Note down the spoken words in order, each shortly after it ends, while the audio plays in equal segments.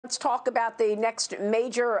let's talk about the next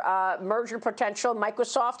major merger potential.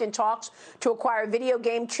 Microsoft in talks to acquire video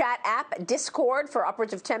game chat app Discord for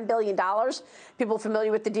upwards of $10 billion. People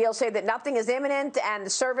familiar with the deal say that nothing is imminent, and the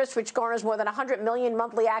service, which garners more than 100 million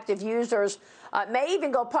monthly active users, may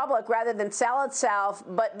even go public rather than sell itself.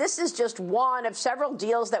 But this is just one of several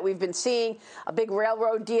deals that we've been seeing. A big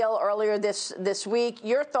railroad deal earlier this week.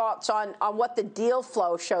 Your thoughts on what the deal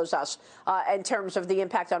flow shows us in terms of the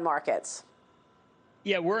impact on markets?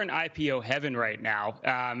 Yeah, we're in IPO heaven right now.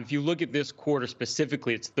 If you look at this quarter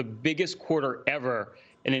specifically, it's the biggest quarter ever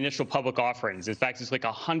in initial public offerings. In fact, it's like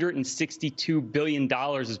 $162 billion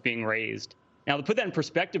is being raised. Now, to put that in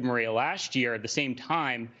perspective, Maria, last year at the same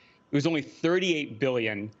time, it was only $38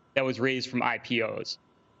 billion that was raised from IPOs.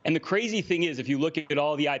 And the crazy thing is, if you look at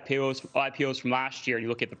all the IPOs from last year and you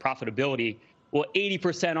look at the profitability, well,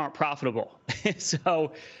 80% aren't profitable.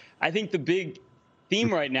 So I think the big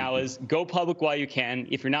theme right now is go public while you can.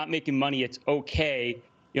 If you're not making money, it's okay.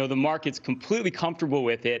 You know, the market's completely comfortable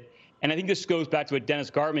with it. And I think this goes back to what Dennis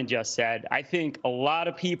Gartman just said. I think a lot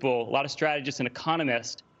of people, a lot of strategists and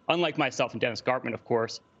economists, unlike myself and Dennis Gartman, of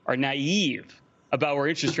course, are naive about where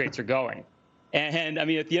interest rates are going. And I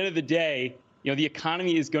mean, at the end of the day, you know, the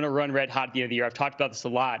economy is going to run red hot at the end of the year. I've talked about this a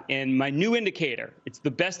lot. And my new indicator, it's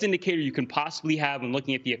the best indicator you can possibly have when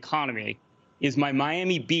looking at the economy, is my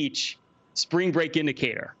Miami Beach spring break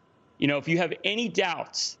indicator. You know, if you have any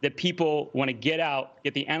doubts that people want to get out,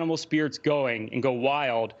 get the animal spirits going and go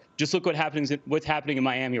wild, just look what's happening in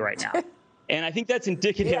Miami right now. And I think that's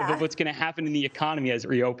indicative of what's going to happen in the economy as it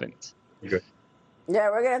reopens. Okay. Yeah,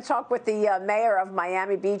 we're going to talk with the mayor of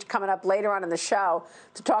Miami Beach coming up later on in the show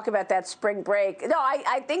to talk about that spring break. No,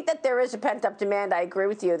 I think that there is a pent-up demand. I agree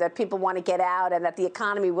with you that people want to get out and that the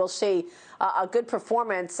economy will see a good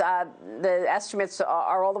performance. The estimates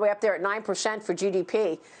are all the way up there at 9% for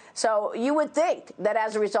GDP. So you would think that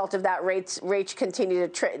as a result of that, rates continue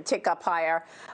to tick up higher.